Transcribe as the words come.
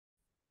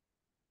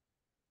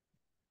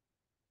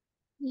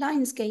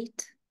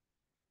Lionsgate.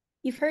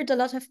 You've heard a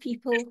lot of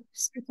people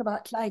speak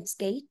about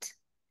Lionsgate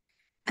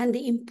and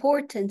the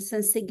importance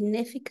and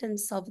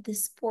significance of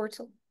this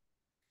portal.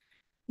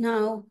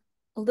 Now,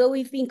 although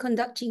we've been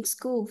conducting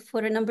school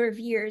for a number of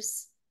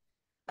years,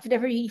 I've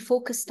never really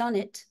focused on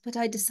it, but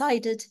I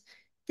decided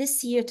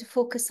this year to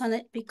focus on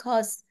it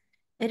because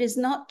it is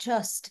not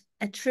just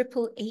a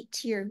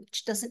 888 year,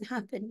 which doesn't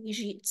happen.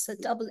 Usually it's a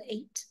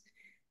 88,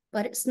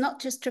 but it's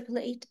not just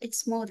 888,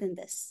 it's more than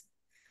this.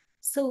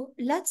 So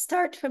let's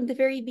start from the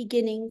very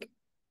beginning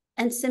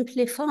and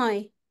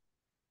simplify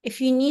if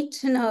you need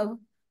to know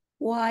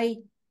why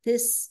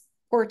this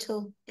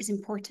portal is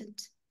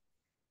important.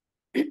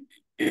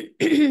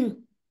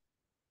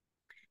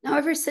 Now,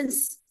 ever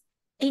since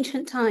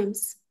ancient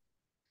times,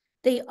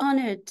 they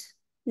honored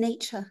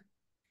nature,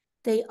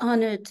 they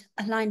honored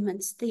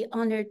alignments, they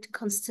honored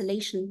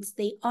constellations,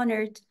 they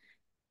honored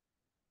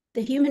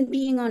the human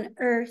being on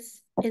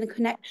Earth in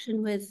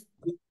connection with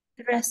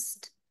the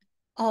rest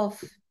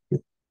of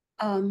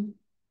the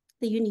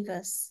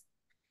universe.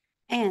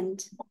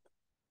 And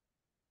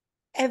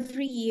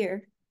every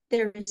year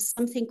there is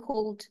something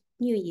called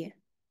New Year.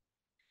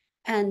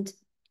 And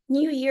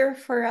New Year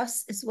for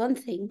us is one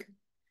thing,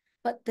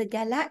 but the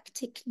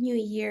galactic New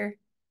Year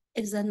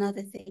is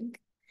another thing.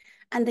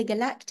 And the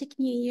galactic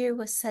New Year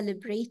was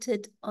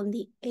celebrated on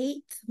the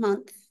 8th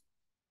month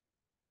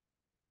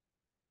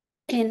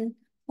in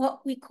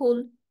what we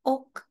call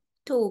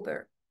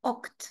October.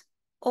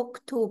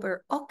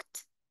 October.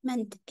 Oct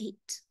meant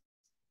 8.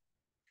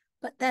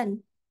 But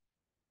then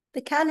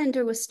the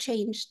calendar was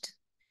changed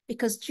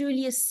because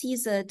Julius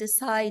Caesar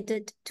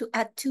decided to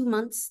add 2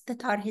 months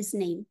that are his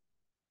name,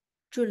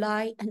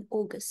 July and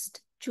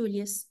August,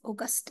 Julius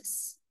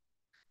Augustus.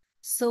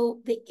 So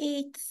the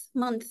 8th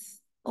month,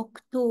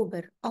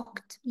 October,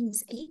 oct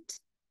means 8,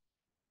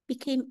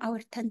 became our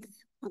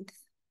 10th month.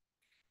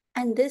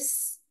 And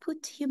this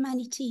put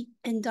humanity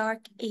in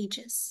dark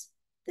ages.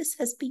 This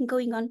has been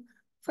going on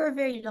for a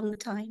very long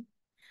time.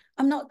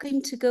 I'm not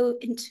going to go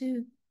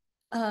into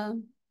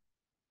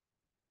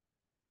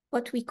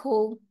what we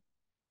call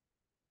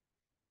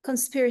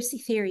conspiracy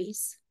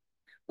theories,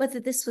 whether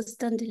this was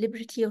done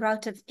deliberately or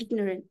out of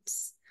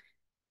ignorance.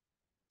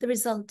 The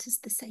result is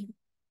the same.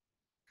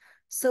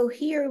 So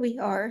here we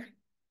are.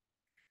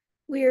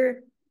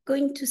 We're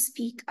going to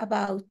speak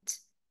about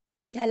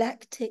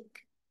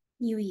Galactic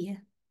New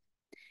Year.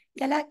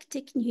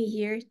 Galactic New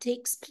Year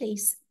takes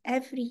place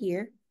every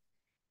year,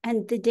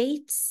 and the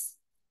dates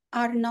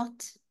are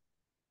not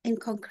in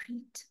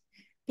concrete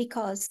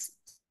because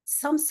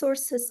some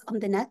sources on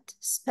the net,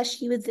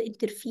 especially with the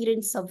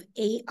interference of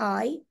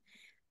AI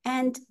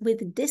and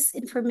with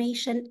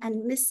disinformation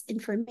and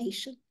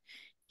misinformation,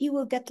 you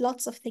will get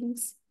lots of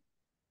things.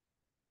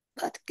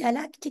 But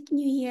Galactic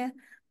New Year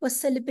was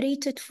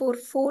celebrated for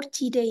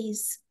 40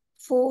 days,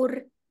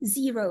 40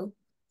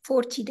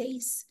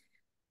 days.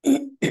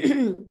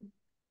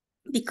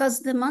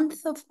 Because the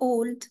month of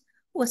old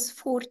was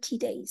 40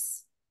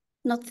 days,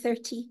 not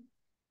 30,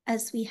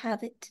 as we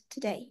have it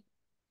today.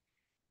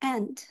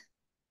 And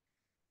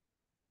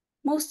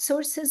most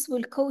sources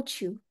will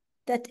quote you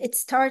that it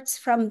starts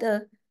from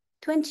the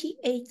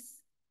 28th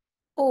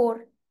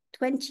or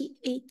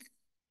 28th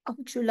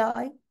of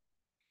July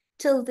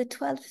till the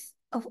 12th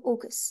of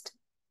August.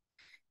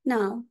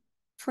 Now,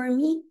 for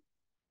me,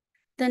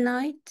 the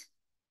night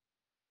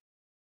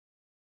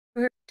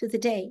to the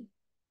day.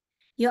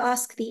 You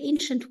ask the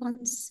ancient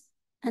ones,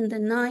 and the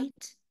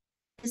night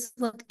is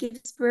what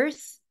gives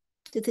birth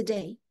to the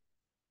day.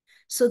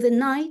 So the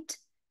night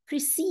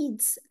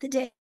precedes the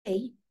day.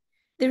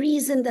 The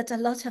reason that a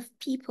lot of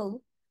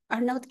people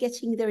are not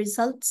getting the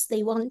results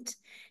they want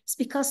is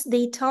because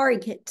they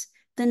target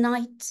the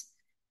night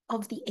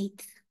of the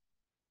 8th,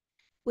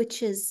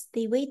 which is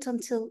they wait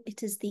until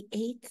it is the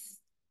 8th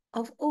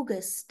of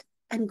August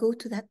and go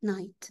to that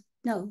night.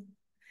 No,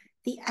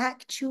 the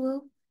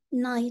actual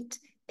night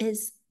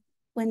is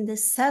when the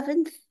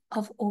 7th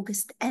of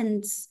August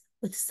ends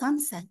with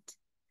sunset.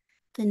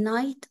 The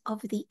night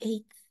of the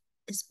 8th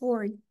is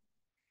born.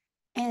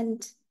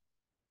 And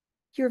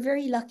you're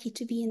very lucky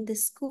to be in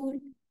this school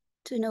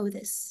to know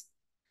this.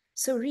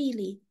 So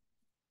really,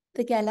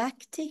 the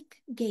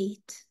galactic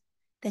gate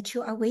that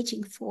you are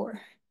waiting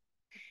for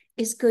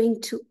is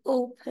going to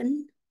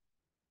open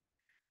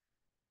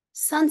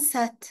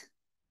sunset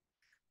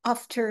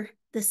after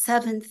the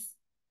 7th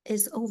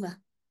is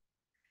over,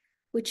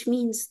 which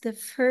means the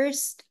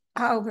first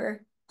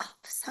hour of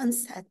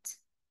sunset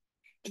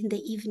in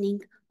the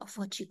evening of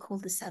what you call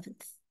the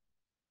 7th,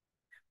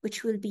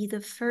 which will be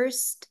the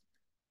first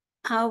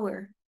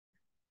hour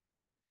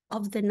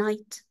of the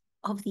night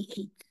of the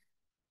 8th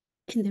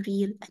in the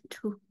real and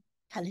true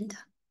calendar.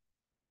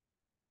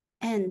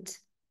 And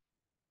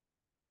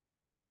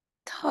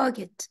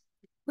target,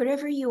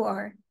 wherever you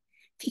are,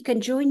 if you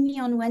can join me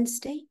on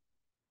Wednesday,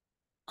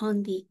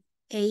 on the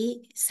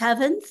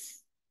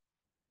 7th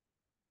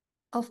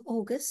of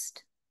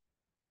August,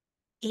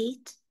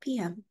 8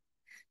 p.m.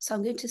 So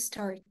I'm going to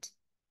start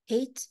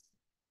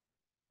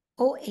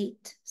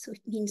 8:08, so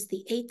it means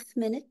the 8th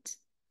minute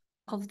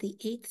of the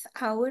 8th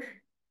hour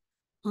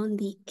on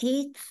the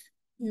 8th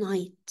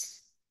night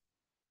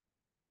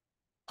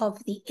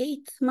of the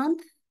 8th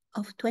month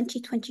of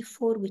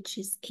 2024, which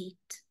is 8.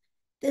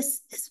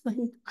 This is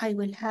when I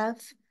will have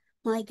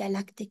my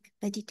galactic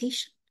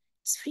meditation.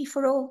 It's free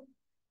for all.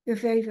 You're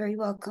very, very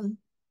welcome.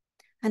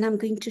 And I'm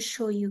going to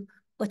show you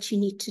what you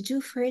need to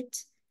do for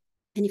it.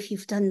 And if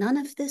you've done none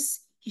of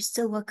this, you're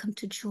still welcome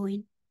to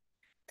join.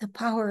 The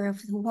power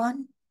of the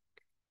one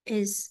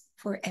is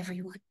for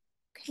everyone,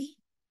 okay?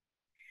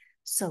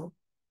 So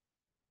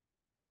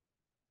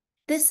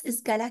this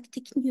is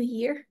Galactic New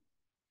Year,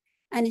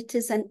 and it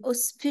is an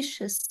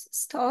auspicious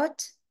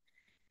start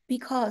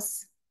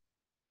because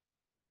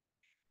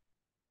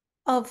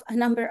of a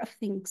number of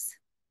things.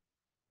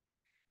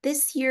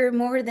 This year,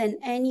 more than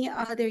any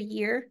other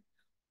year,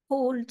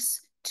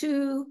 holds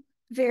two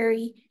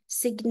very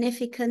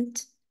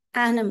significant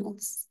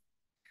animals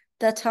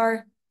that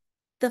are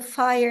the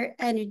fire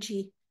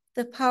energy,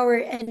 the power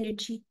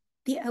energy,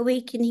 the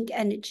awakening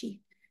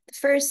energy. The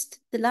first,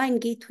 the lion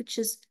gate, which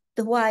is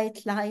the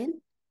white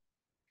lion.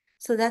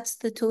 So that's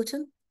the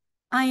totem.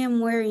 I am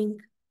wearing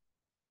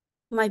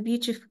my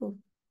beautiful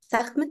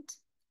Sekhmet,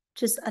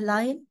 which is a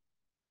lion.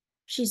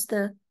 She's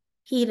the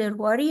healer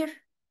warrior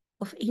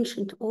of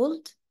ancient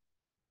old.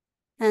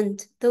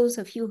 And those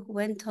of you who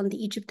went on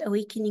the Egypt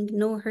Awakening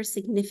know her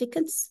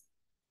significance.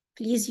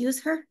 Please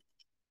use her.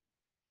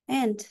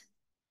 And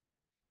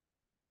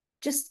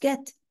just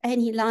get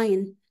any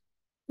lion,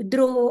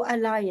 draw a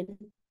lion,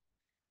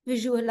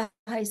 visualize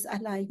a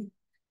lion.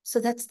 So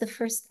that's the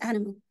first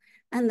animal.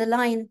 And the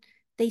lion,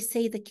 they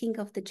say the king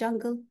of the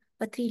jungle,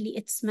 but really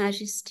it's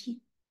majesty,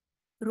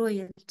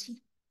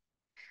 royalty.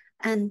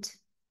 And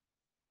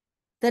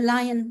the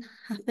lion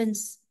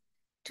happens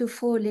to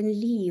fall in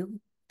Leo,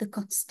 the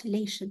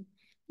constellation,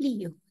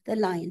 Leo, the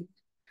lion.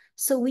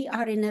 So we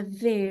are in a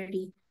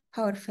very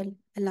powerful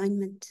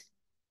alignment.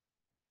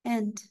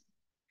 And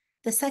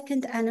the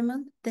second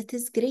animal that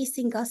is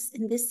gracing us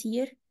in this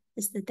year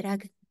is the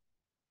dragon.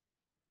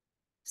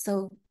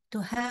 So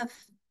to have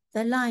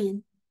the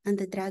lion and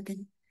the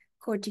dragon,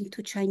 according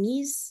to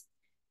Chinese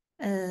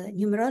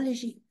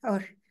numerology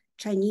or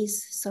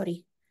Chinese,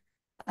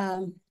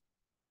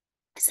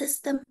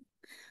 system,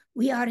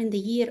 we are in the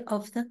year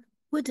of the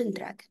wooden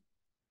dragon.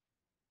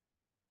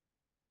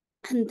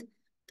 And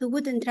the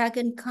wooden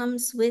dragon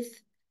comes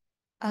with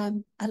a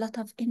lot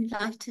of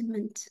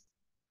enlightenment,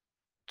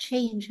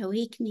 change,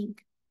 awakening.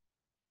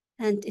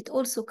 And it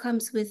also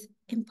comes with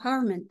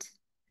empowerment.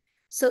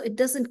 So it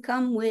doesn't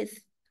come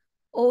with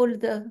all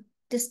the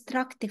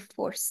destructive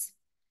force,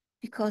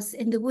 because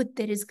in the wood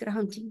there is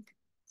grounding.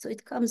 So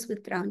it comes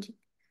with grounding.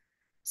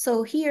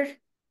 So here,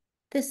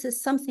 this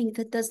is something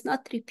that does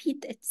not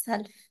repeat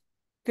itself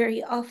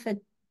very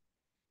often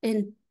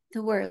in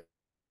the world.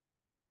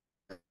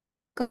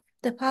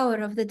 The power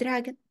of the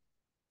dragon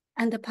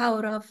and the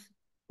power of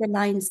the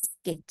lion's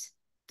gate,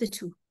 the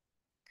two.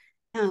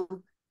 Now,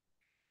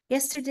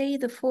 yesterday,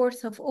 the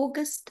 4th of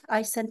August,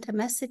 I sent a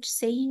message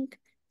saying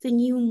the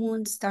new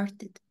moon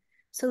started.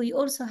 So we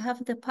also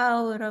have the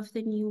power of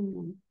the new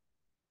moon.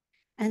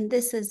 And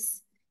this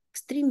is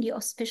extremely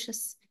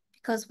auspicious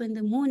because when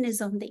the moon is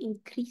on the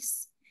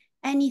increase,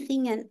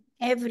 anything and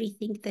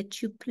everything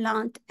that you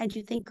plant and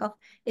you think of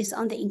is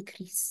on the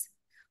increase.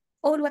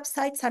 All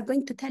websites are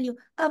going to tell you,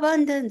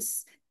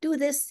 abundance, do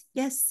this.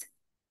 Yes,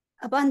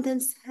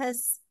 abundance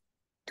has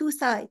two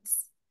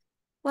sides.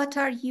 What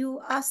are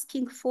you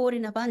asking for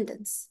in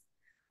abundance?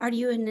 Are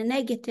you in a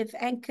negative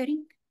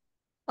anchoring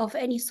of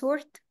any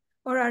sort,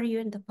 or are you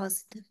in the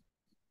positive?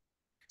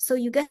 So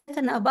you get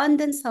an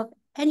abundance of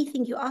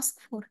anything you ask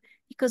for,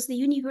 because the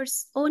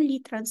universe only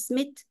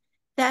transmits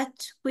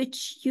that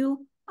which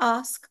you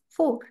ask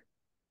for.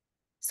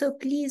 So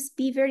please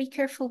be very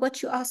careful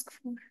what you ask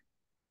for.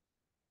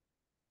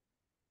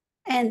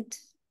 And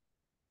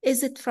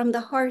is it from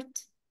the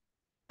heart?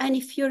 And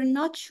if you're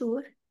not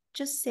sure,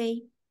 just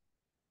say,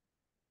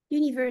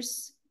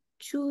 universe,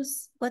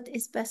 choose what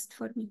is best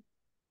for me.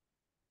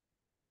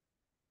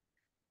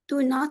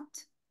 Do not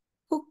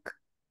hook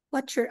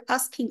what you're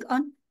asking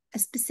on a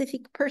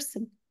specific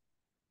person,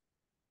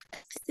 a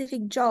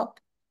specific job,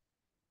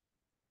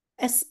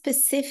 a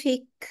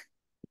specific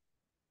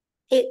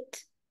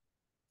it.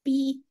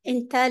 Be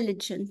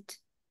intelligent.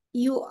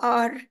 You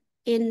are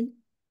in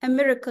a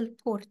miracle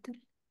portal.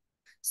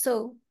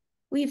 So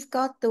we've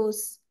got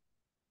those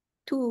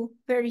two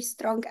very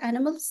strong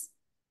animals.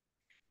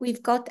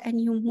 We've got a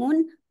new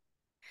moon.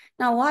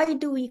 Now, why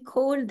do we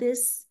call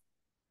this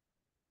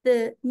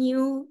the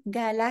new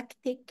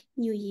galactic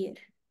new year?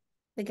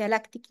 The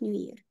galactic new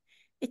year.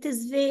 It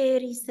is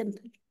very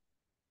simple.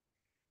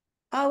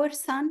 Our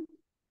sun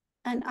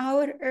and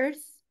our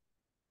earth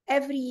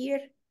every year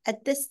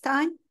at this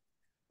time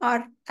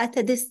are at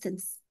a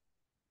distance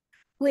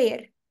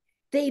where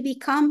they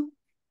become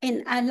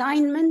in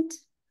alignment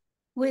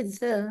with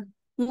the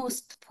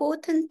most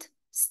potent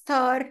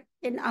star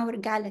in our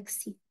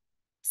galaxy,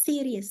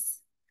 Sirius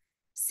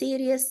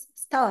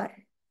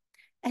star.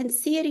 And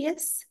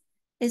Sirius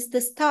is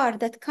the star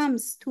that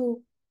comes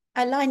to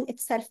align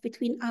itself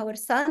between our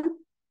sun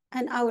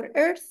and our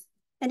earth,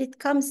 and it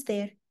comes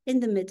there in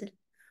the middle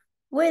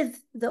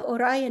with the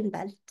Orion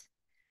belt.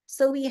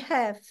 So we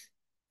have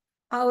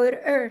our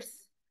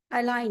earth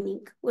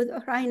aligning with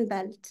Orion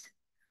belt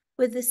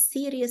with the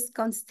Sirius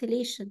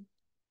constellation.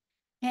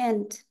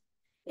 And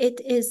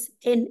it is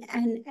in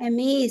an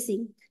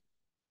amazing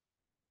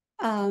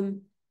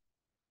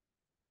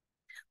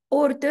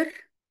order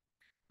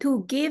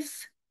to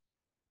give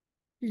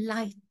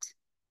light.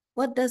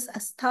 What does a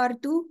star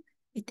do?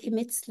 It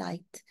emits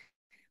light.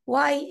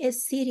 Why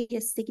is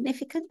Sirius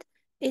significant?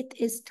 It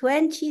is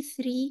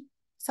 23,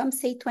 some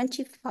say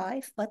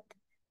 25, but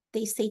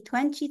they say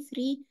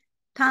 23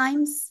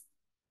 times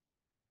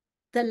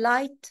the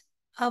light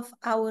of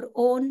our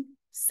own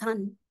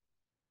sun.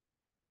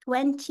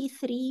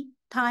 23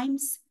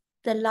 times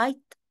the light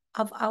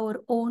of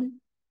our own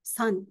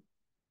sun.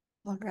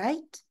 All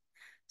right?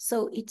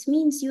 So it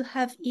means you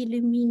have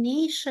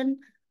illumination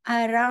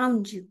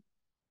around you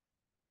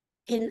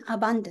in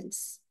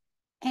abundance.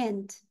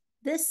 And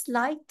this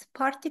light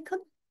particle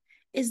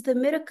is the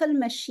miracle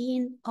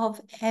machine of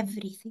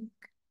everything.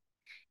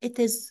 It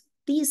is,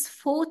 these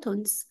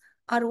photons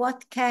are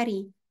what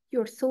carry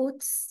your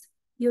thoughts,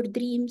 your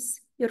dreams,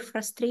 your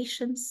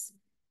frustrations,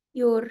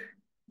 your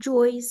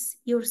joys,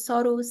 your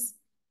sorrows,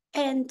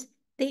 and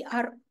they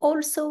are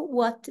also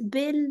what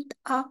build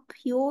up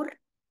your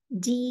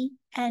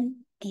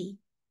DNA.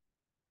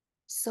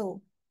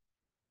 So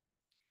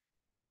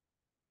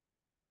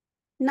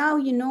now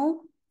you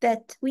know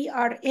that we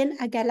are in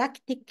a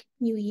galactic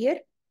new year.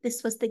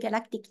 This was the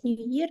galactic new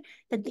year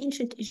that the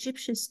ancient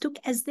Egyptians took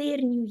as their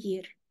new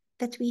year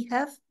that we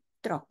have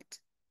dropped.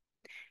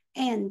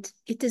 And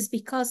it is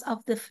because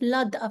of the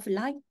flood of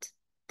light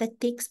that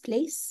takes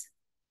place.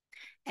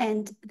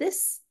 And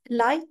this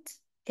light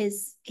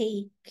is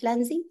a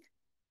cleansing.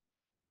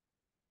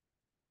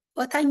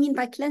 What I mean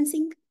by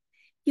cleansing,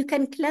 you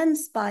can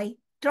cleanse by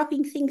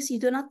dropping things you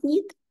do not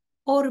need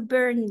or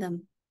burn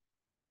them.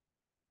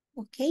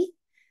 Okay?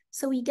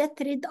 So we get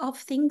rid of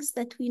things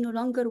that we no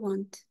longer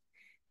want.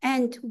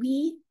 And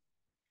we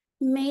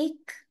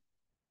make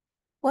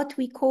what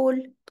we call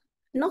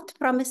not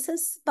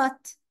promises,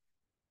 but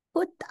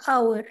put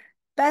our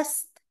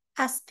best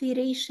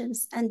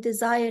aspirations and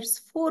desires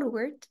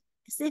forward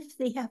as if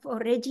they have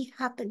already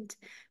happened,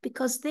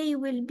 because they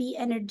will be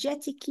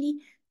energetically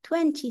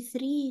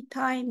 23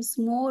 times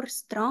more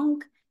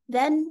strong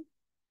than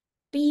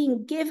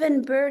being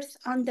given birth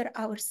under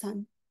our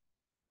sun.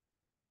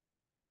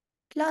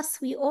 Plus,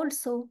 we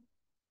also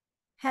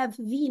have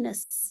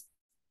Venus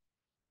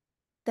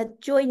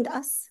that joined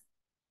us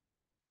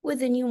with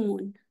the new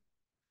moon.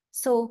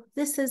 So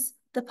this is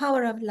the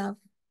power of love.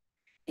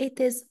 It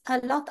is a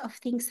lot of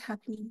things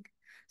happening.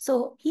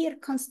 So here,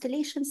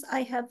 constellations,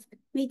 I have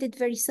made it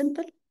very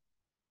simple.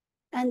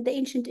 And the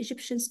ancient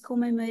Egyptians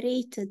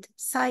commemorated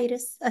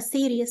Sirius, a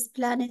Sirius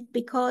planet,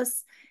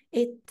 because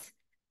it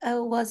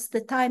was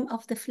the time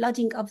of the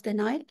flooding of the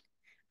Nile.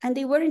 And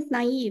they weren't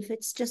naive.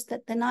 It's just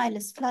that the Nile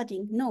is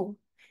flooding. No,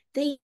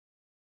 they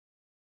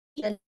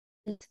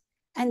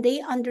and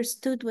they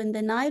understood when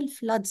the Nile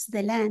floods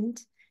the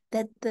land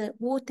that the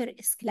water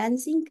is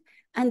cleansing,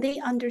 and they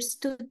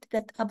understood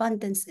that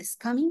abundance is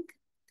coming.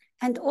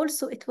 And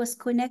also it was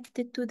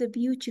connected to the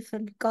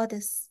beautiful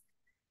goddess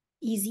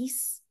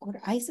Isis or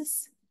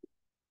Isis,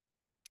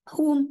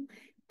 whom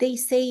they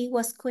say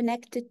was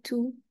connected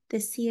to the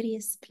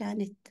Sirius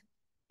planet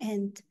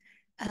and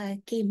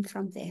came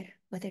from there.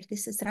 Whether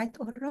this is right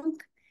or wrong,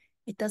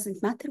 it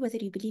doesn't matter whether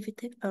you believe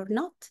it or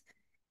not.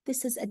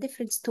 This is a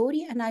different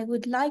story, and I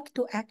would like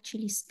to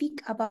actually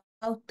speak about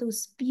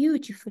those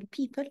beautiful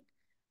people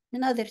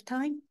another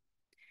time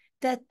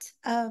that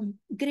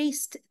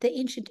graced the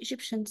ancient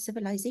Egyptian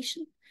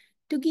civilization.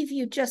 To give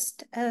you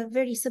just a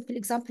very simple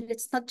example,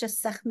 it's not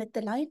just Sekhmet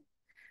the lion,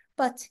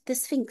 but the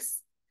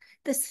Sphinx.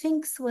 The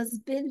Sphinx was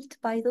built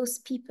by those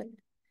people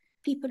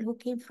who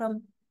came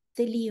from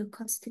the Leo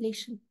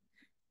constellation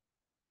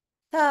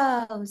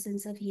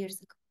thousands of years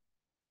ago.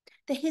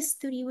 The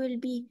history will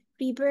be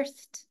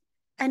rebirthed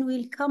and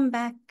will come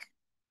back.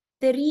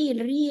 The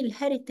real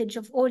heritage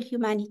of all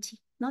humanity,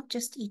 not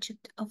just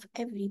Egypt, of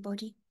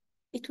everybody.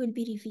 It will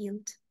be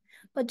revealed.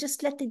 But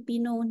just let it be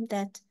known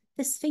that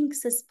the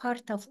Sphinx is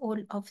part of all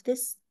of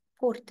this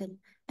portal.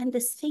 And the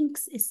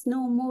Sphinx is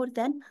no more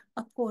than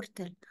a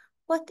portal.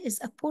 What is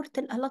a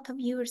portal? A lot of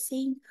you are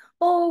saying,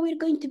 oh, we're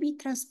going to be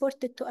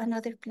transported to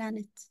another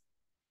planet.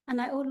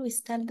 And I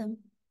always tell them,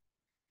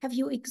 have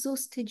you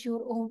exhausted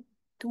your own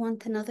to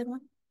want another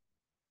one?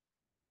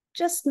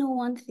 Just know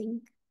one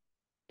thing.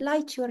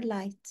 Light your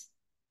light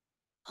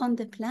on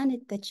the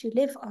planet that you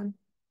live on.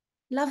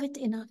 Love it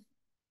enough.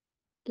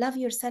 Love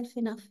yourself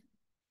enough.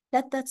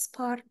 Let that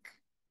spark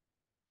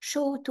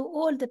show to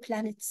all the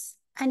planets,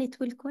 and it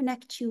will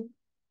connect you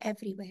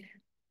everywhere.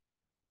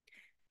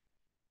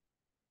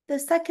 The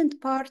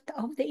second part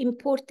of the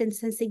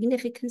importance and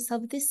significance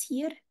of this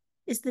year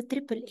is the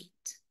 888.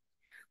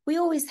 We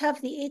always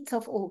have the 8th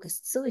of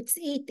August, so it's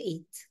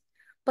 8-8.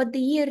 But the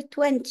year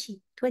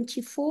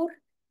 2024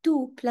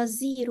 2 plus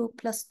 0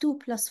 plus 2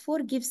 plus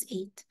 4 gives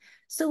 8.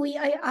 So we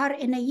are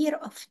in a year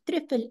of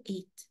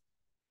 888.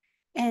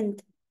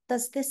 And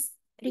does this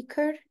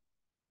recur?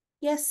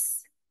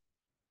 Yes.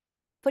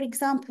 For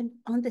example,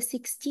 on the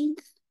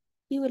 16th,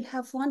 you will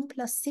have 1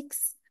 plus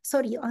 6.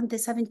 Sorry, on the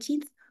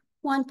 17th,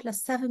 1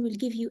 plus 7 will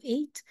give you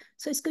 8.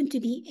 So it's going to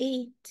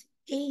be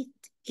 8, 8,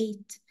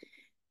 8.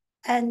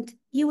 And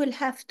you will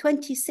have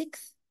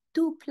 26.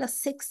 2 plus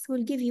 6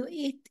 will give you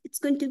 8. It's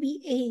going to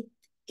be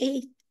 8,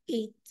 8,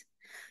 8.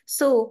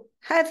 So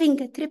having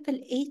a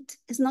 888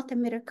 is not a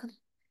miracle.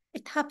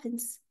 It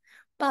happens.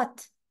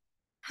 But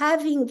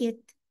having it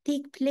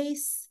take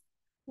place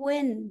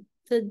when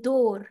the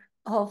door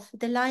of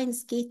the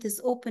Lion's Gate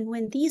is open,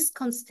 when these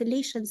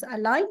constellations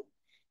align,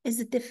 is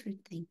a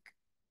different thing.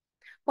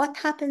 What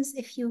happens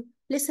if you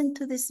listen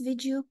to this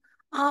video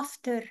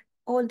after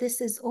all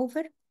this is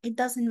over? It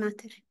doesn't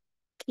matter.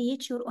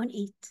 Create your own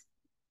 8.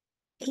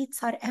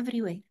 8s are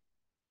everywhere.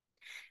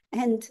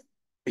 And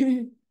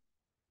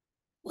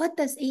what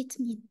does 8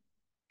 mean?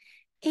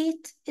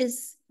 8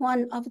 is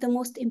one of the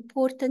most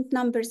important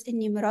numbers in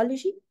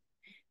numerology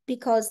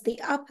because the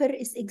upper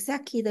is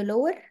exactly the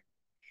lower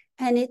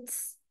and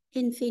it's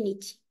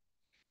infinity.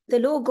 The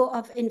logo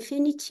of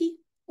infinity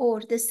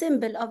or the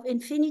symbol of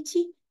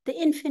infinity, the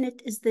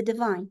infinite is the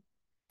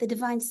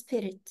divine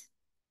spirit,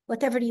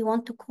 whatever you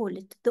want to call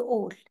it, the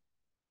all.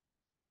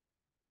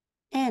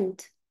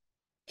 And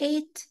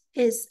 8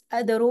 is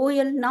the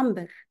royal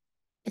number.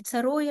 It's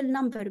a royal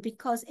number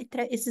because it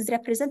is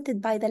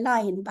represented by the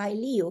lion, by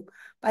Leo,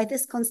 by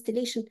this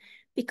constellation,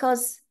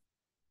 because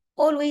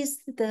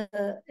always the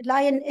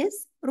lion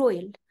is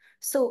royal.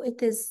 So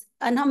it is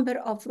a number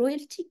of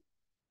royalty.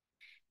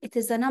 It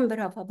is a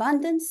number of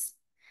abundance.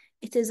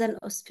 It is an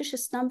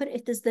auspicious number.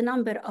 It is the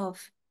number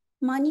of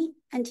money.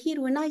 And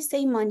here, when I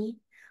say money,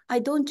 I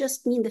don't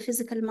just mean the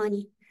physical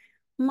money.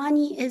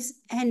 Money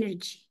is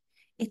energy.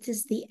 It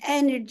is the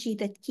energy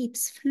that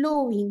keeps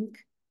flowing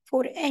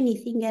for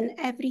anything and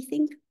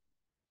everything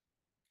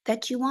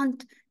that you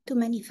want to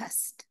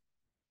manifest.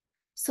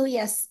 So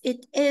yes,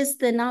 it is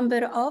the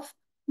number of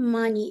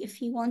money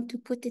if you want to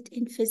put it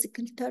in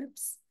physical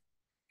terms.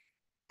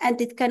 And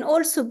it can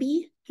also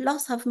be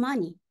loss of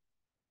money.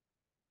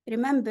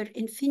 Remember,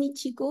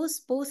 infinity goes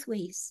both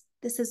ways.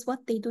 This is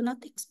what they do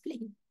not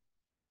explain.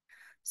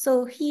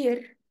 So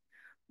here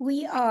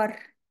we are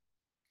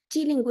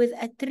dealing with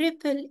a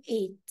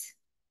 888,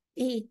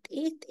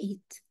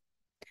 888.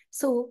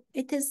 So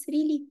it is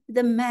really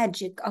the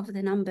magic of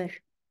the number,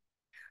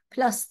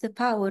 plus the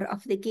power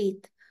of the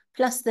gate,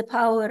 plus the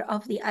power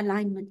of the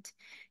alignment.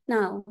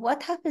 Now,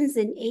 what happens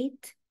in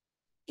 8?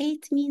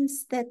 8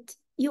 means that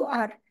you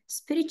are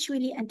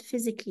spiritually and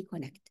physically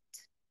connected.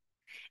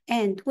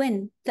 And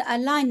when the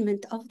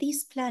alignment of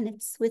these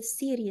planets with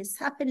Sirius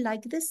happen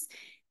like this,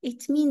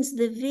 it means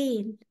the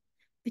veil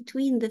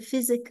between the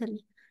physical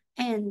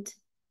and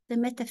the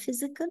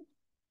metaphysical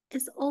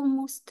is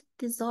almost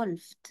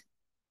dissolved.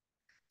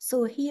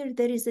 So here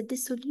there is a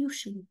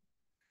dissolution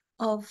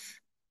of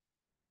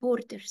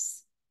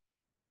borders.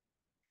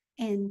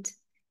 And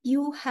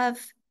you have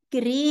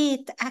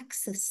great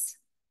access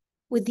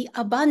with the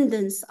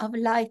abundance of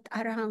light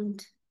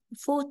around,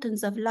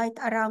 photons of light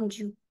around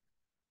you,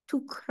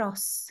 to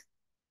cross,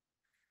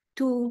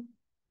 to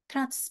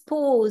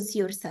transpose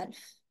yourself.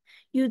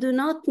 You do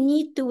not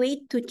need to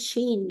wait to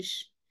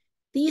change.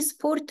 These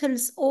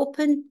portals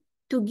open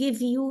to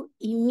give you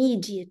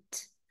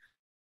immediate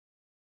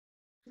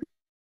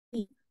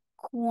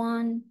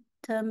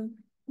quantum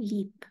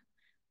leap.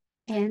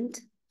 And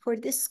for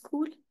this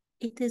school,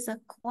 it is a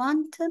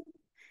quantum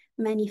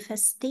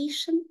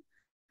manifestation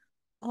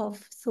of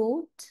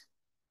thought,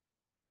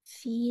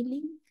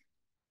 feeling,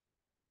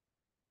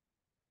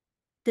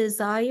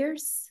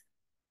 desires,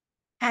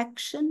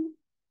 action,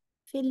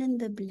 fill in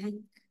the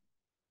blank.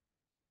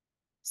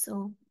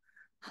 So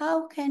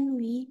how can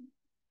we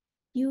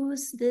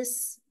use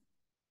this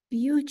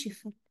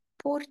beautiful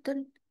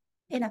portal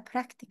in a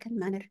practical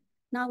manner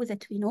now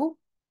that we know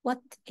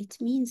what it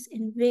means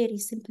in very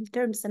simple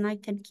terms, and I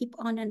can keep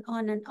on and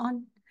on and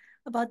on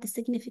about the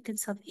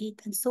significance of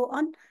 8 and so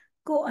on.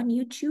 Go on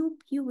YouTube,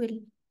 you will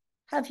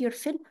have your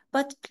fill,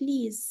 but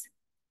please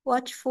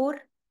watch for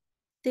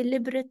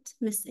deliberate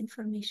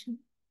misinformation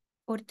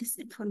or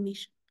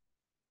disinformation.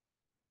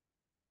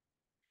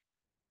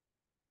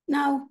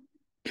 Now,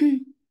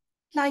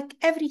 like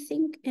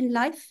everything in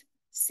life,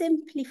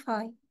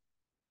 simplify.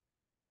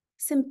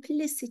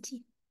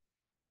 Simplicity.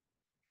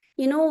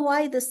 You know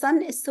why the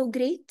sun is so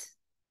great?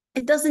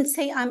 It doesn't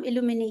say I'm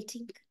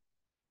illuminating.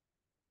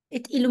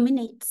 It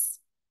illuminates.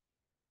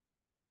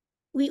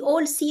 We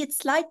all see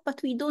its light,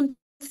 but we don't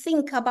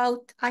think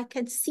about, I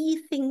can see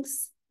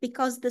things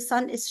because the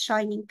sun is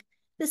shining.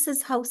 This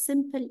is how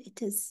simple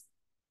it is.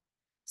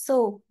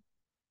 So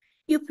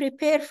you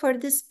prepare for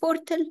this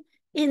portal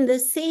in the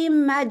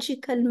same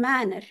magical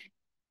manner.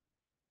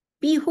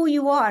 Be who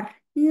you are,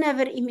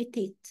 never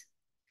imitate.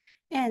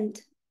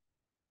 And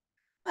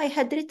I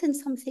had written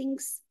some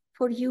things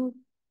for you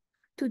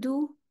to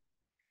do.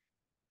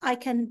 I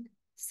can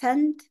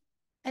send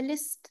a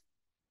list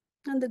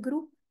on the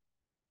group.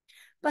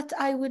 But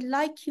I would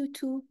like you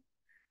to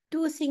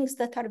do things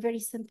that are very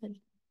simple,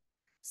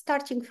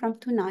 starting from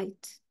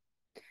tonight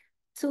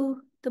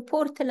to the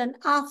portal and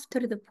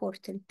after the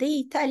portal.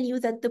 They tell you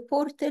that the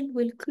portal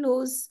will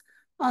close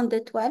on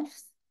the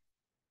 12th.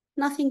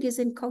 Nothing is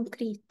in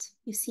concrete,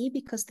 you see,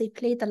 because they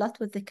played a lot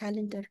with the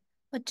calendar,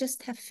 but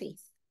just have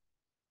faith.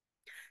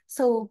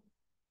 So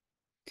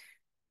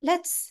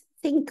let's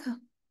think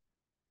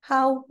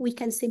how we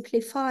can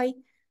simplify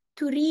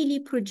to really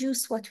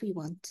produce what we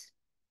want.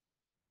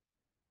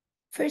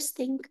 First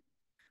thing,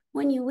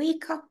 when you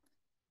wake up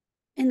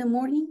in the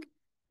morning,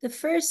 the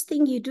first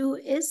thing you do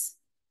is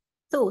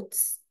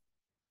thoughts.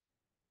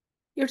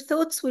 Your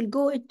thoughts will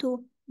go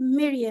into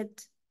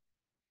myriad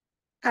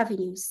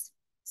avenues.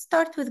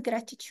 Start with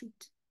gratitude.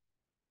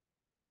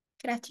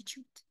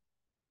 Gratitude.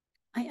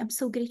 I am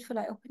so grateful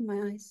I opened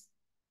my eyes.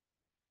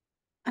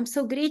 I'm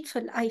so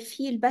grateful I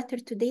feel better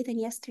today than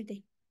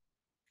yesterday.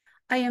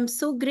 I am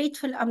so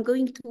grateful I'm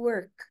going to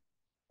work,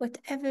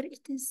 whatever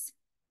it is.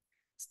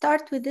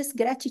 Start with this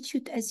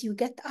gratitude as you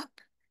get up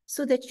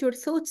so that your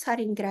thoughts are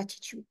in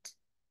gratitude.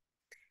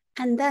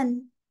 And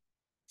then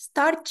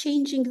start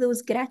changing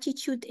those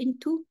gratitude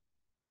into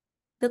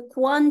the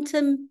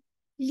quantum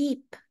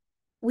leap.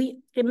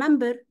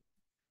 Remember,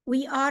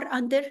 we are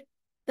under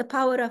the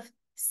power of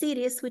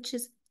Sirius, which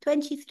is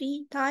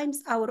 23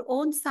 times our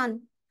own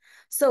sun.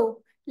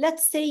 So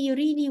let's say you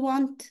really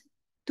want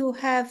to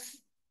have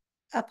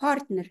a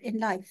partner in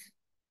life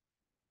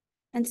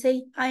and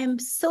say, I am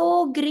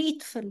so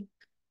grateful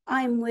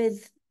I'm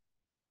with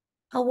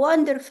a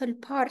wonderful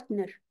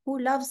partner who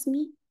loves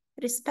me,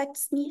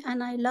 respects me,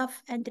 and I love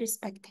and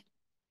respect him.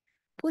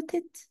 Put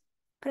it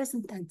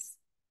present tense.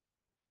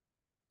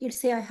 You'll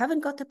say, I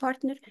haven't got a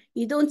partner.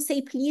 You don't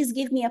say, please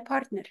give me a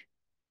partner,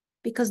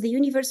 because the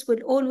universe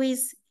will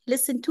always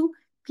listen to,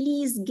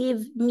 please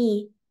give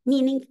me,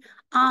 meaning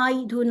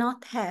I do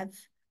not have.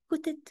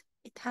 Put it,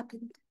 it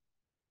happened.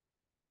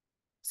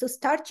 So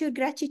start your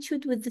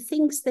gratitude with the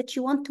things that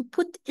you want to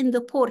put in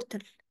the portal.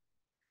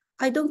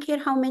 I don't care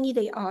how many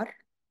they are,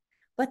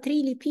 but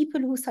really people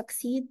who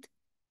succeed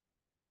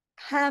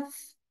have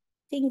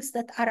things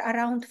that are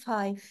around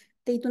 5.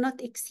 They do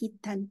not exceed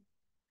 10.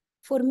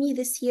 For me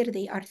this year,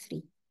 they are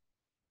 3.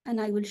 And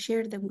I will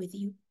share them with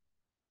you.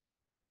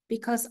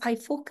 Because I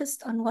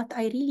focused on what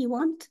I really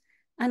want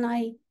and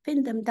I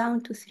pinned them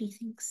down to 3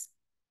 things.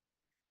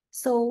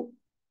 So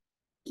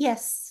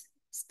yes,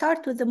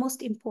 start with the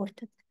most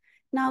important.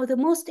 Now, the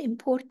most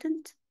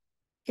important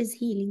is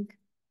healing.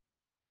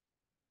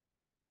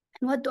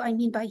 And what do I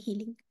mean by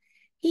healing?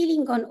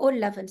 Healing on all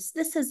levels.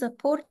 This is a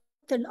portal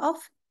of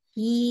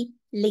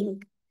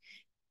healing.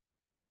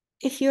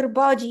 If your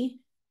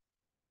body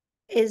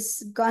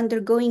is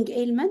undergoing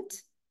ailment,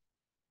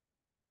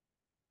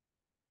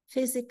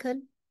 physical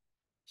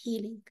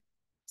healing.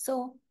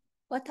 So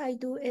what I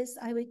do is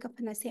I wake up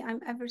and I say,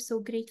 I'm ever so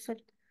grateful.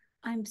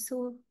 I'm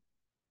so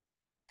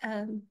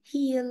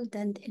healed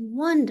and in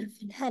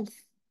wonderful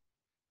health.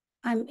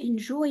 I'm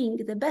enjoying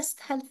the best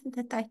health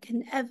that I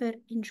can ever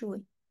enjoy.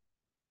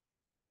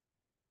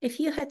 If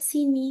you had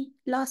seen me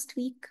last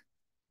week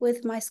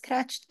with my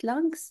scratched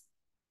lungs,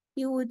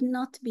 you would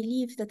not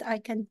believe that I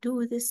can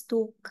do this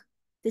talk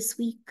this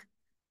week.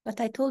 But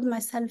I told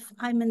myself,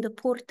 I'm in the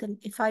portal.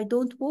 If I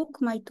don't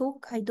walk my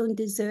talk, I don't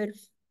deserve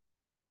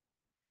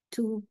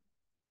to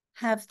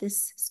have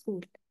this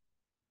school.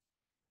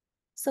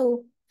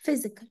 So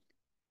physical,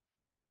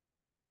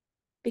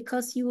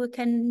 because you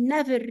can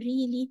never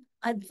really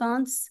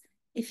advance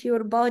if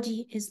your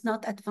body is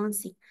not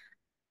advancing.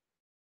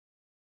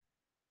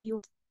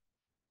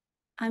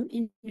 I'm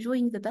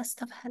enjoying the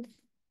best of health.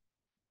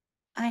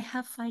 I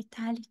have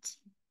vitality.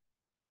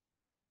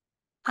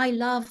 I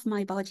love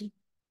my body.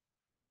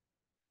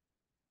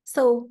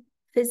 So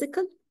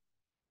physical,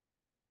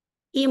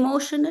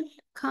 emotional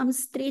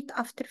comes straight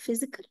after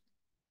physical.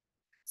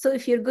 So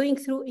if you're going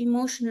through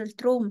emotional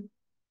trauma,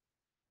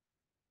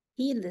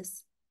 heal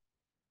this.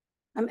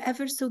 I'm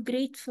ever so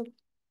grateful.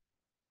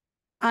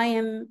 I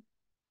am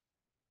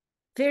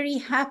very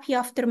happy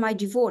after my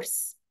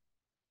divorce.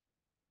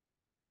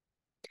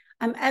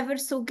 I'm ever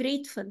so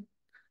grateful.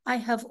 I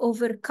have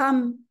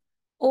overcome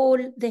all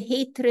the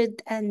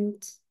hatred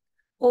and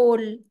all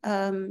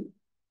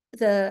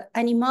the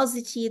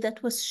animosity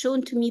that was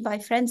shown to me by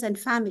friends and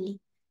family.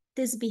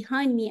 It is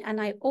behind me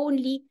and I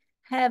only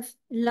have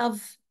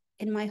love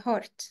in my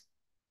heart.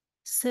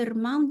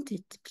 Surmount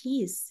it,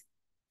 please.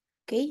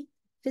 Okay?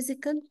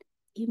 Physical,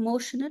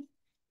 emotional.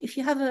 If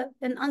you have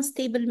an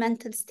unstable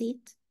mental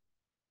state,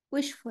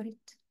 wish for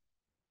it.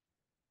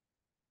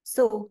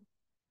 So,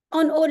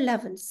 on all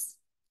levels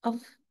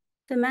of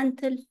the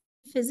mental,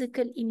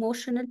 physical,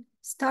 emotional,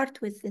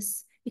 start with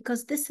this,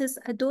 because this is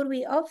a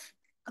doorway of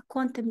a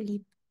quantum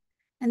leap.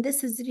 And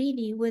this is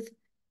really with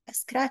a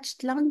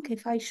scratched lung.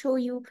 If I show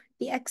you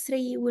the X-ray,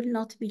 you will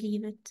not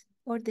believe it,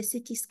 or the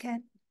CT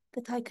scan,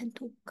 that I can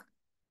talk.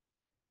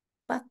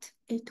 But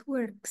it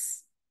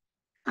works.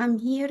 I'm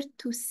here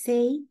to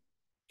say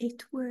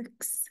it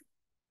works.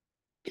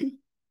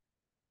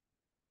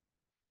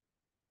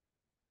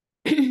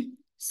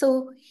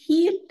 So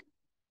heal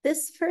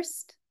this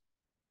first.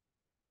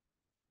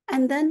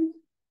 And then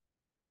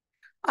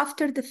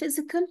after the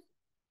physical,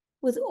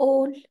 with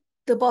all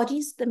the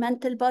bodies, the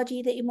mental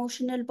body, the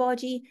emotional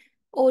body,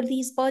 all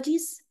these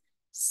bodies,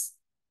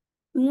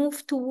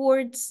 move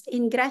towards,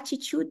 in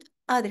gratitude,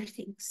 other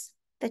things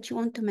that you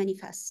want to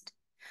manifest.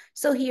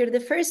 So here, the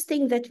first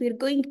thing that we're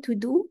going to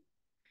do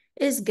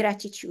is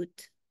gratitude.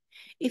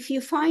 If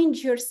you find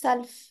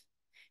yourself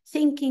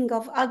thinking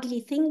of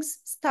ugly things,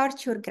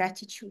 start your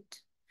gratitude.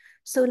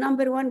 So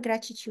number one,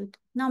 gratitude.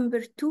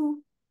 Number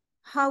two,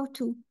 how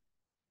to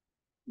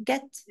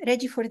get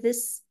ready for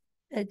this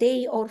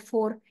day or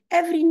for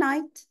every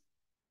night,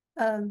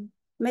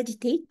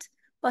 meditate.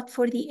 But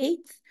for the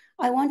 8th,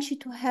 I want you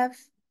to have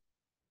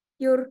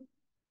your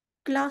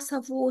glass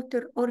of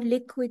water or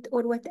liquid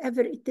or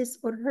whatever it is,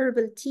 or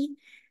herbal tea,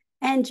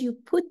 and you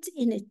put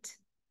in it,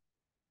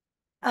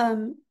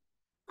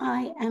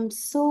 I am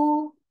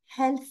so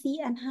healthy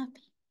and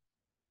happy.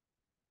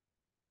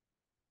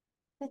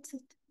 That's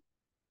it.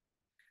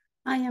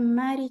 I am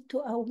married to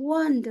a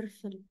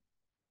wonderful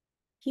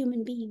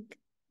human being.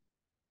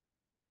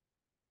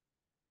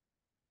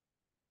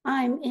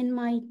 I'm in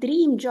my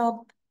dream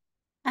job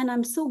and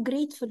I'm so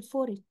grateful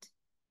for it.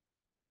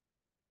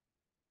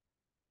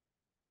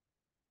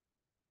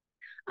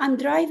 I'm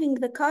driving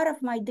the car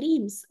of my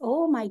dreams.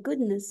 Oh my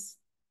goodness.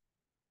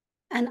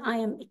 And I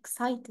am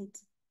excited.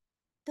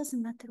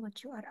 Doesn't matter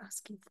what you are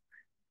asking for,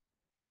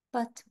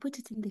 but put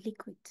it in the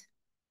liquid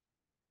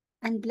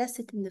and bless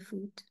it in the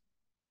food.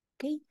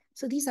 Okay?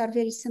 So these are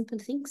very simple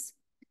things.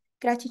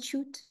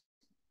 Gratitude,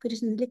 put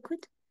it in the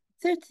liquid.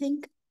 Third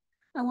thing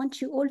I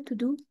want you all to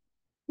do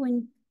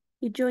when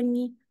you join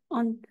me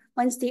on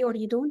Wednesday or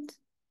you don't,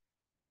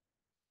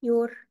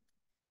 your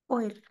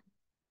oil.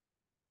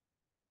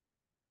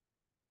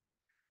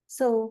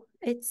 So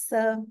it's,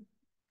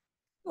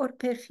 or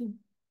perfume.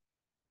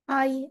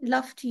 I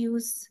love to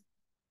use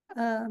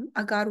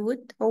agar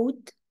wood,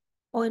 oud,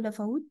 oil of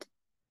oud,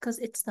 because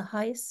it's the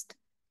highest.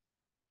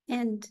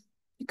 And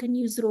you can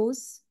use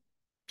rose.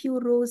 Pure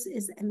rose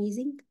is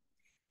amazing.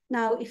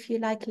 Now, if you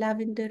like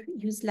lavender,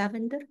 use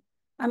lavender.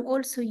 I'm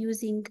also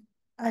using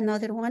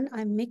another one.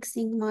 I'm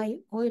mixing my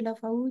oil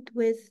of oud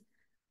with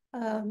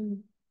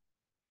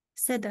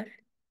cedar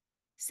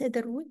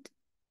wood,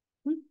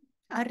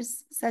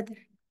 Ars cedar.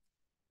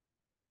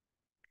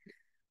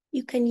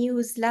 You can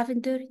use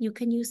lavender, you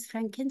can use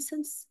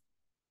frankincense,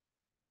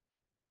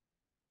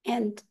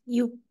 and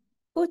you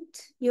put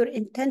your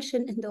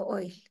intention in the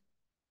oil.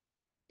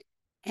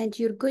 And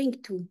you're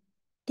going to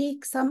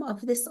take some of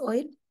this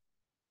oil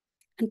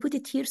and put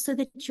it here so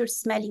that you're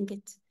smelling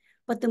it.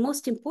 But the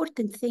most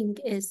important thing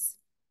is,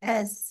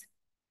 as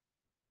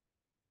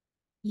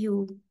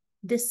you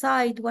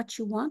decide what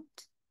you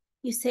want,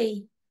 you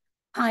say,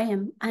 I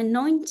am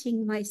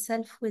anointing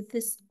myself with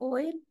this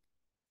oil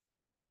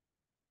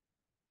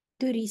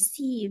to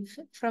receive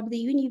from the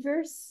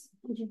universe.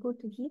 And you go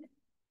to here,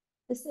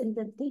 this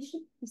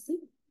indentation, you see?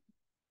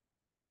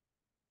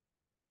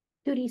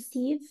 To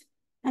receive,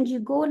 and you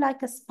go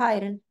like a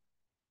spiral.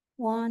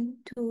 1,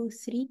 2,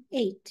 3,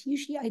 8.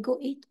 Usually I go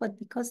 8, but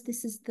because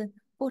this is the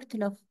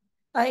portal of,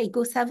 I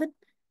go 7,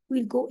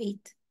 we'll go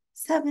 8.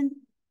 7,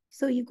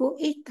 so you go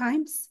 8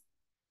 times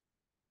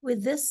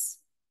with this,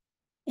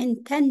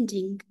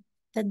 intending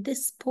that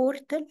this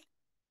portal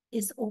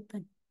is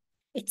open.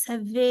 It's a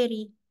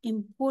very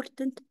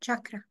important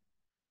chakra.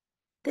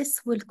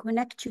 This will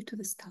connect you to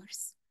the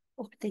stars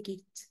or the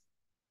gate,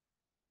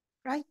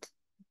 right?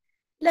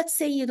 Let's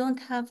say you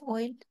don't have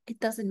oil, it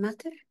doesn't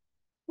matter.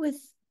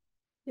 With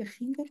your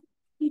finger,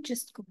 you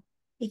just go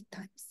 8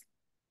 times.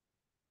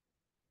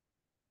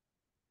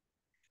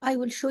 I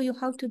will show you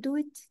how to do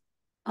it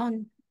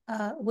on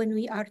when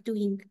we are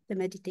doing the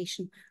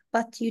meditation,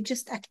 but you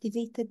just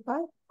activate it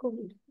by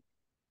going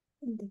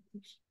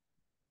indentation.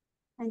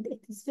 And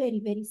it is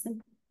very, very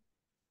simple.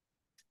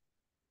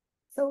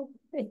 So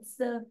it's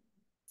the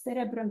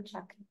cerebral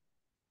chakra.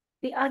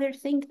 The other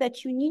thing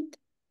that you need,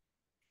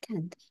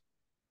 candle.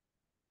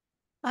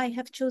 I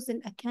have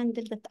chosen a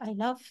candle that I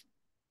love,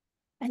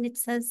 and it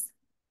says,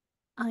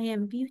 I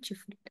am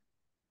beautiful.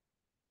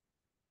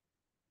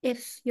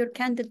 If your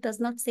candle does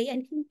not say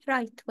anything,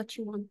 write what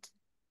you want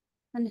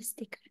on a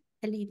sticker,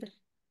 a label.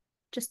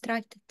 Just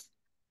write it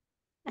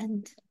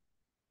and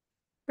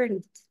burn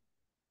it.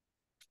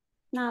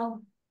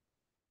 Now,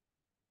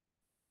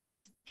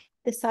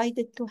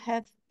 decided to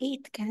have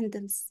 8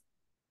 candles.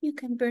 You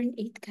can burn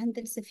 8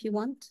 candles if you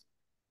want.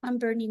 I'm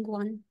burning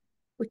one,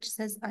 which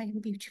says, I am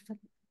beautiful.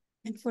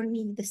 And for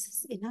me, this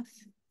is enough.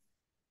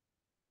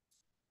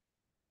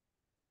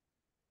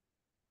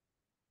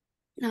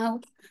 Now,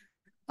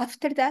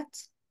 after that,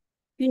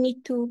 you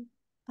need to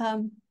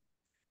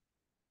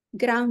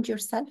ground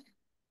yourself.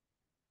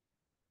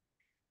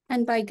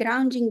 And by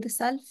grounding the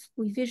self,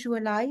 we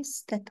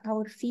visualize that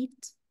our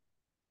feet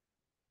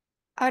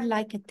are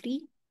like a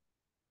tree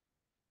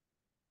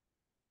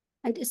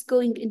and is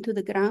going into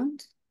the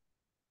ground,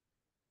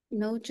 you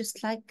know,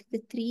 just like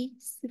the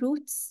tree's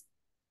roots,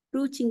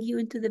 rooting you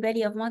into the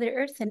belly of Mother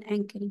Earth and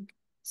anchoring.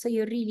 So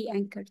you're really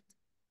anchored.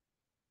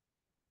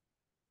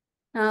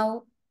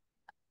 Now,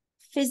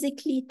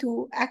 physically,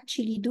 to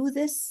actually do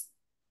this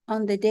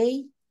on the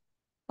day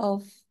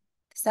of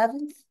the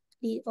 7th,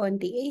 on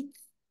the 8th,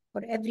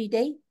 or every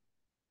day,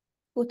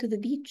 go to the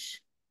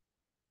beach,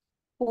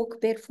 walk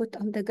barefoot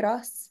on the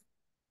grass.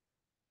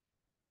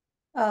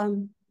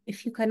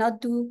 If you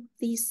cannot do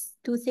these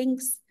two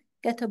things,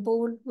 get a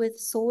bowl with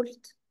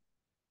salt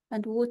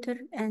and water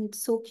and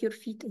soak your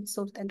feet in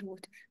salt and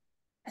water.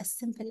 As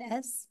simple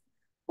as,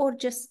 or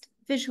just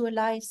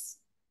visualize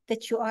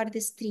that you are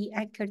this tree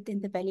anchored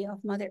in the belly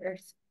of Mother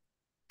Earth,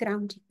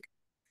 grounding.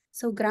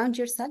 So ground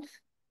yourself.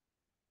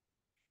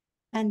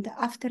 And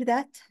after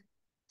that,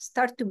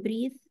 start to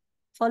breathe,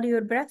 follow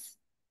your breath,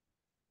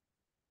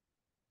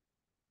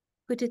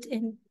 put it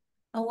in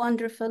a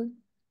wonderful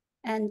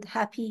and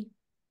happy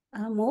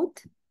mode.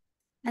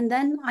 And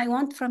then I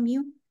want from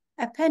you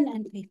a pen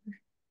and paper.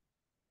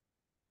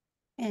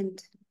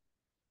 And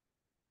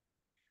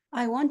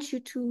I want you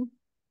to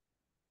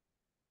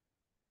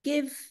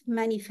give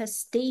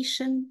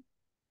manifestation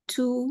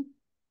to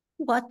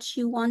what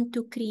you want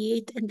to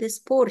create in this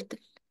portal.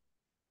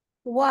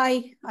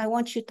 Why? I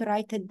want you to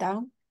write it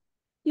down.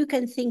 You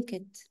can think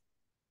it.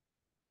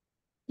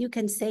 You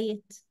can say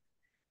it.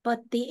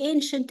 But the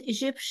ancient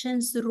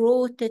Egyptians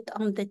wrote it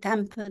on the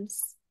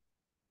temples.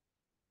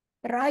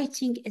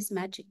 Writing is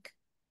magic.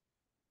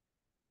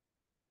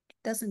 It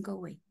doesn't go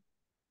away.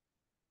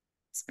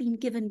 It's been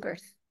given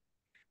birth.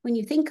 When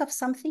you think of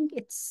something,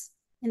 it's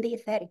in the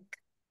etheric.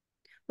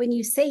 When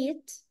you say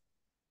it,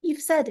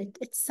 you've said it.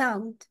 It's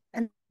sound,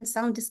 and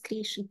sound is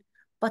creation.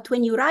 But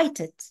when you write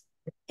it,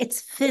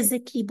 it's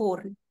physically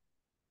born.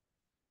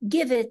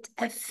 Give it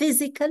a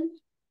physical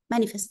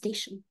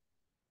manifestation.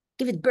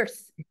 Give it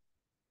birth,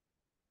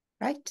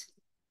 right?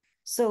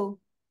 So,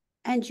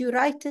 and you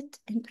write it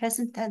in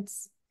present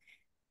tense.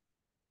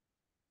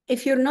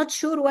 If you're not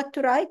sure what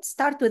to write,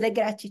 start with a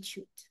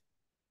gratitude.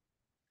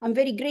 I'm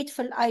very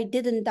grateful I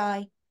didn't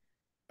die,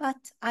 but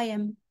I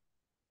am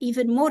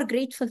even more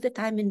grateful that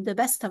I'm in the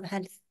best of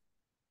health.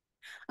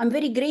 I'm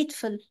very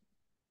grateful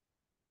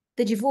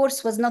the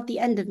divorce was not the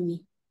end of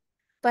me,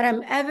 but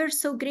I'm ever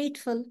so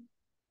grateful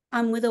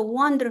I'm with a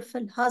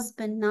wonderful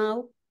husband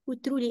now who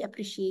truly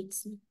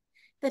appreciates me.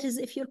 That is,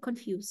 if you're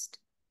confused.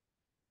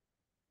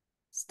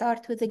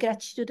 Start with the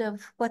gratitude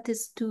of what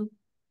is to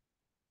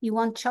you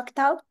want chucked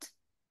out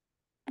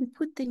and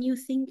put the new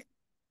thing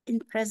in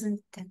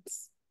present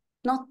tense.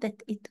 Not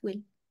that it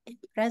will, in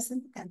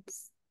present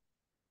tense.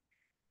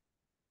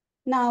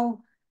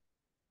 Now,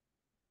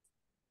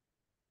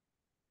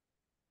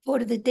 for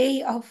the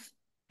day of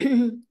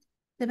the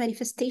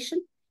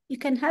manifestation, you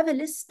can have a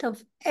list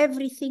of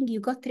everything you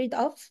got rid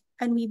of,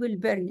 and we will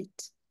burn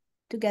it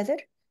together.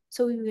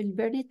 So we will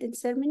burn it in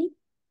ceremony.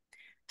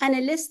 And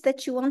a list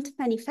that you want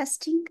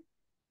manifesting,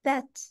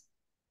 that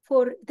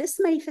for this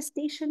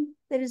manifestation,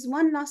 there is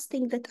one last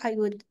thing that I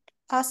would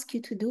ask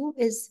you to do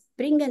is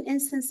bring an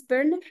incense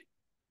burner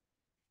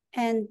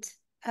and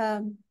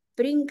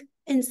bring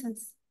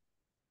incense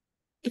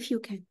if you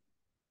can.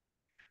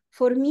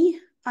 For me,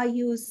 I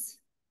use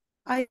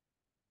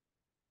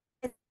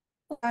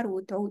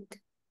wood,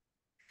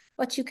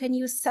 but you can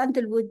use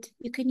sandalwood,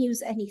 you can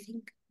use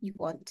anything you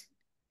want.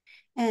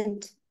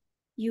 And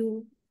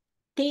you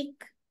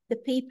take the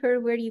paper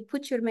where you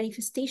put your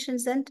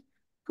manifestations and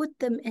put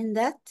them in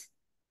that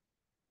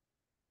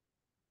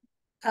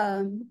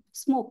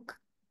smoke.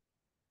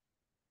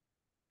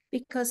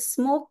 Because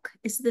smoke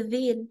is the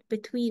veil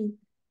between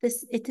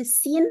this, it is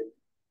seen,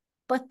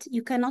 but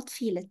you cannot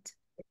feel it.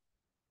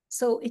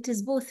 So it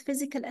is both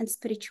physical and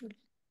spiritual,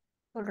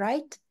 all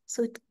right?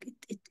 So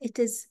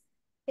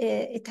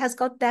it has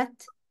got that,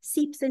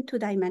 seeps into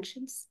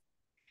dimensions.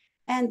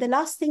 And the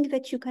last thing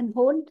that you can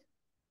hold,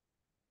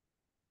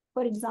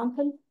 for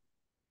example,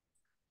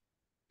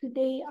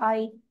 today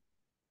I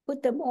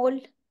put them all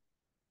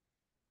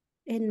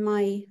in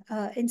my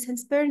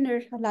incense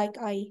burner, like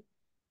I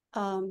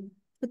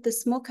with the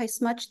smoke, I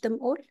smudged them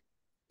all.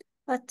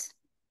 But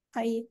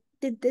I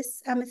did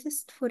this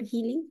amethyst for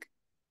healing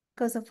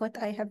because of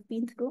what I have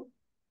been through,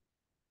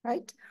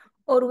 right?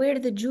 Or wear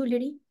the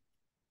jewelry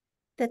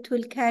that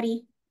will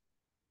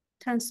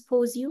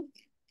transpose you,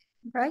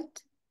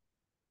 right?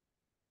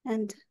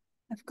 And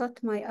I've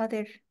got my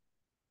other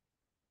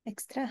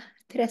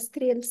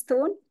extraterrestrial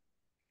stone,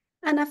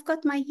 and I've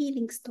got my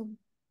healing stone.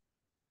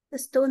 The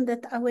stone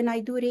that when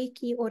I do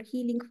Reiki or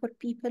healing for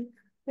people,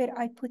 where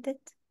I put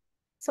it.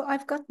 So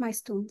I've got my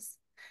stones.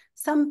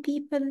 Some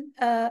people,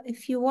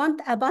 if you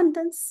want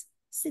abundance,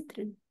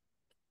 citron.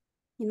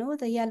 You know,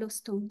 the yellow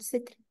stone,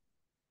 citron.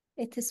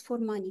 It is for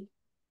money.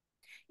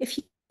 If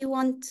you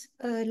want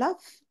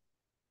love,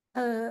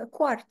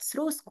 quartz,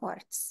 rose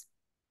quartz.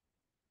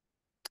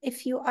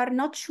 If you are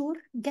not sure,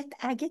 get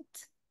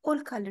agate,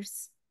 all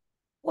colors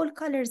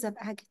of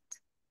agate.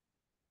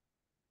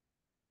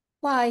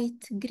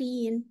 White,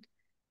 green,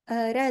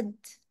 red,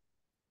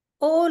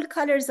 all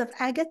colors of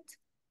agate.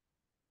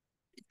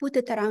 Put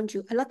it around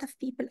you. A lot of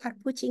people are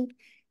putting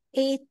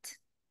 8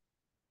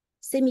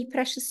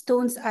 semi-precious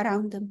stones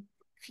around them.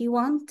 If you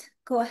want,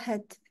 go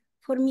ahead.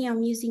 For me,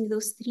 I'm using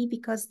those 3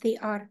 because they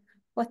are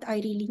what I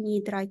really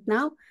need right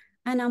now.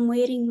 And I'm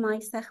wearing my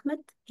Sekhmet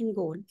in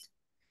gold.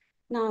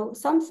 Now,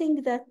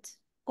 something that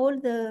all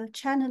the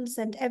channels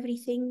and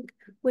everything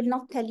will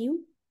not tell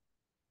you.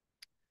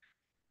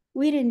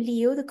 We're in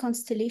Leo, the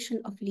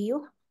constellation of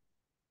Leo.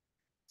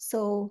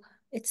 So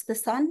it's the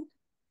sun.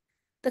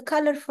 The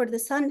color for the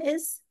sun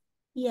is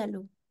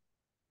yellow.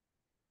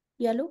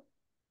 Yellow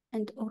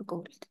and or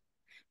gold.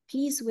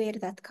 Please wear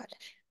that color.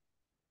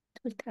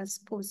 It will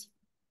transpose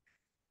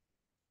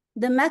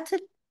you. The metal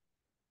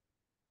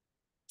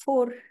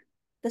for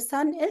the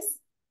sun is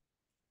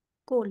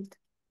gold,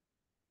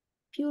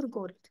 pure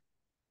gold.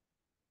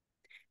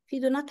 If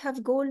you do not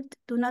have gold,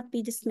 do not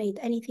be dismayed.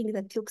 Anything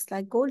that looks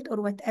like gold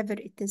or whatever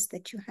it is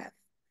that you have.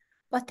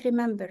 But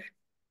remember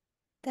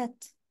that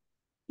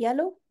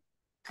yellow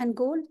and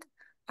gold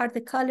are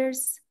the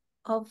colors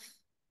of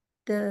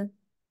the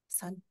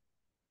sun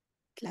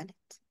planet.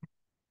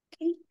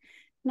 Okay,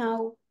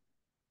 now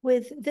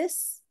with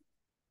this,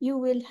 you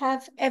will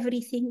have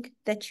everything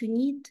that you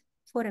need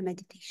for a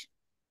meditation.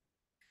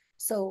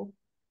 So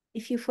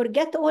if you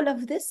forget all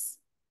of this,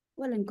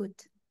 well and good.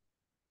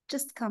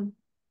 Just come.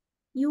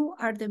 You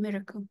are the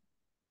miracle.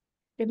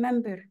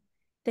 Remember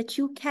that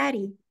you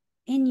carry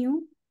in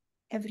you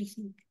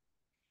everything.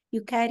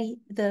 You carry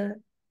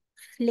the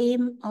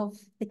flame of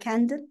the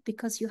candle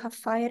because you have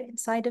fire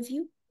inside of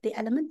you, the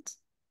element.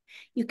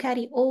 You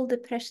carry all the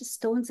precious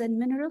stones and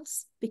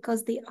minerals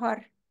because they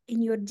are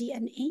in your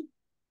DNA.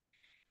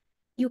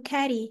 You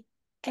carry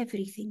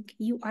everything.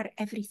 You are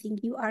everything.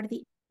 You are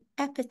the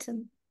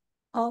epitome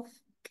of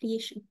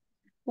creation.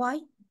 Why?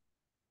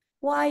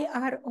 Why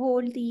are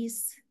all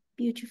these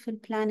beautiful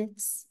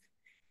planets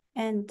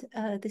and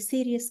the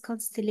Sirius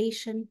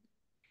constellation,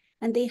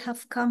 and they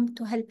have come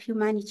to help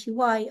humanity?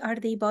 Why are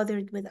they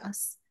bothered with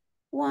us?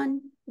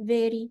 One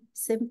very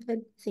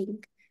simple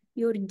thing,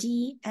 your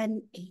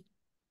DNA.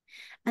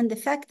 And the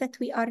fact that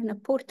we are in a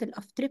portal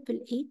of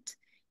 888,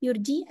 your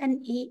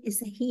DNA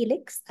is a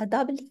helix, a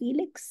double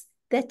helix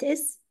that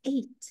is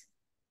 8.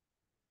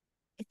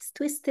 It's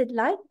twisted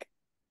like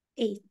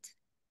 8.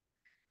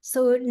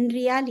 So in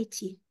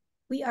reality,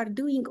 we are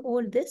doing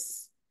all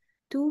this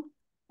to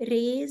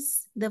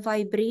raise the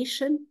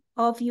vibration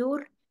of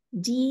your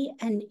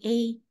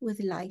DNA with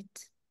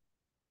light.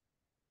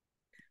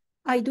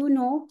 I do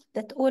know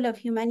that all of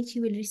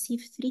humanity will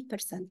receive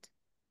 3%.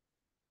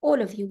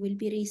 All of you will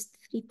be raised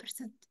 3%.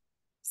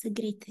 It's a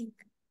great thing.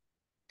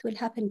 It will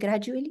happen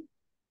gradually.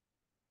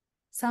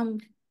 Some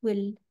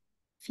will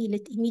feel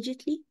it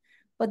immediately,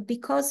 but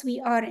because we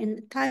are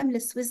in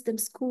Timeless Wisdom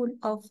School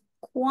of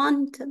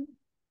Quantum,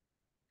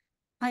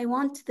 I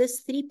want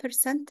this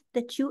 3%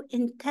 that you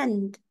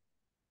intend,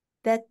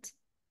 that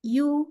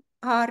you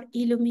are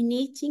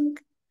illuminating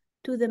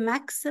to the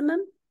maximum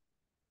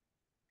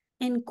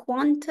in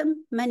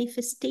quantum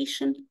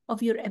manifestation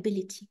of your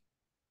ability.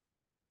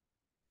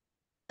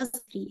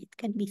 It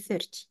can be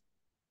 30.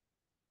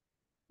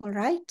 All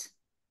right?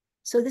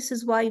 So this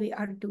is why we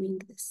are doing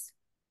this.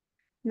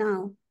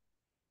 Now,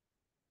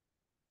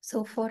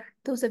 so for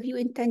those of you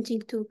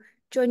intending to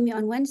join me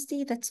on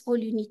Wednesday, that's all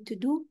you need to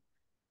do.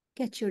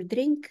 Get your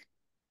drink,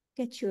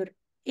 get your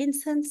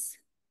incense,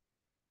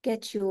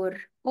 get your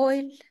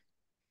oil,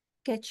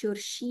 get your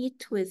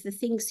sheet with the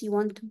things you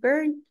want to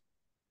burn,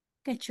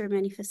 get your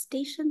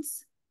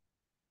manifestations,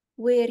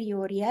 wear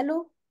your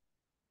yellow,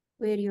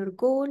 wear your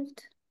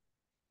gold.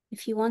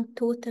 If you want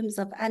totems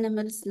of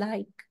animals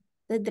like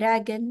the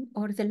dragon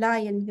or the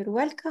lion, you're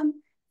welcome.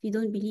 If you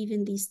don't believe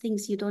in these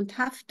things, you don't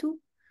have to.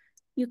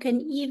 You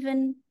can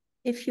even,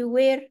 if you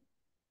wear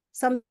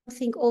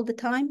something all the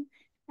time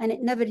and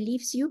it never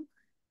leaves you,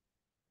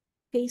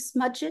 okay,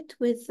 smudge it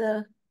with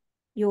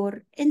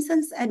your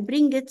incense and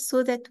bring it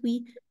so that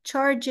we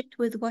charge it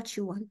with what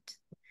you want.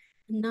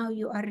 And now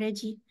you are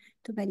ready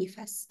to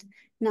manifest.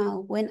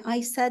 Now, when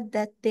I said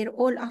that they're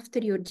all after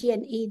your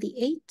DNA, the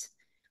 8,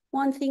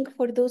 one thing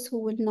for those who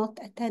will not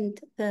attend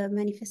the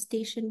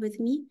manifestation with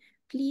me,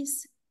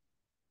 please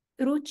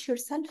root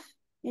yourself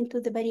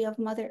into the belly of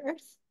Mother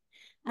Earth.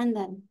 And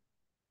then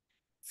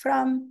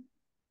from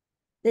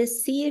the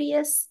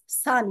Sirius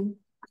sun,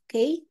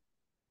 okay,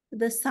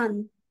 the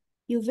sun,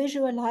 you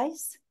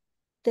visualize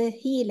the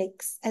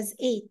helix as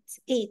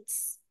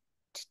 8s,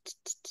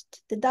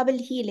 the double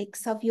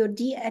helix of your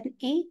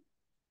DNA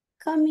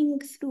coming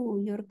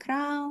through your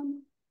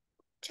crown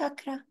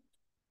chakra,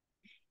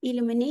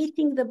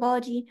 illuminating the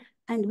body,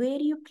 and where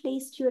you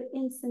placed your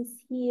incense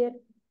here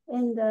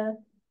in the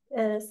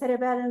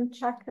cerebellum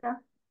chakra,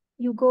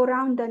 you go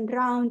round and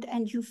round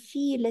and you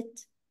feel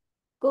it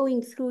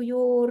going through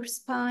your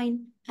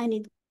spine, and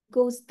it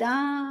goes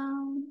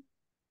down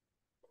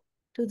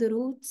to the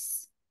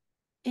roots,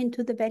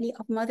 into the belly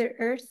of Mother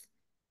Earth,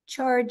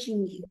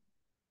 charging you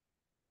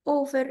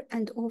over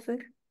and over.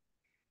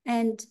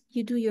 And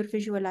you do your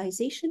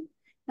visualization.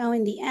 Now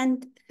in the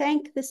end,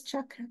 thank this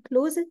chakra,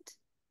 close it.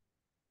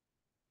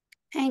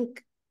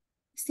 Thank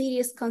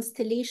Sirius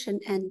constellation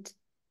and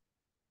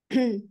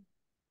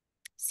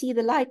see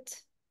the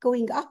light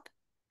going up.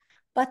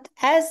 But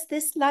as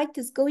this light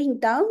is going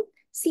down,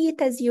 see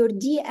it as your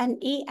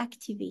DNA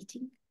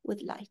activating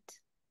with light.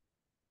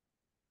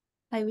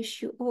 I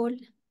wish you all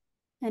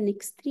an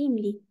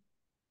extremely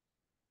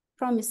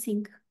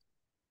promising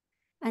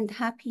and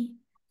happy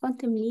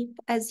quantum leap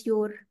as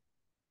your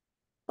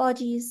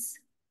bodies,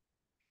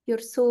 your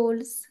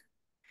souls,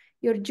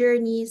 your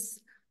journeys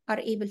are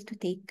able to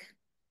take.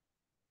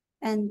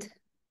 And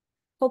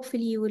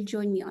hopefully you will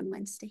join me on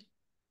Wednesday.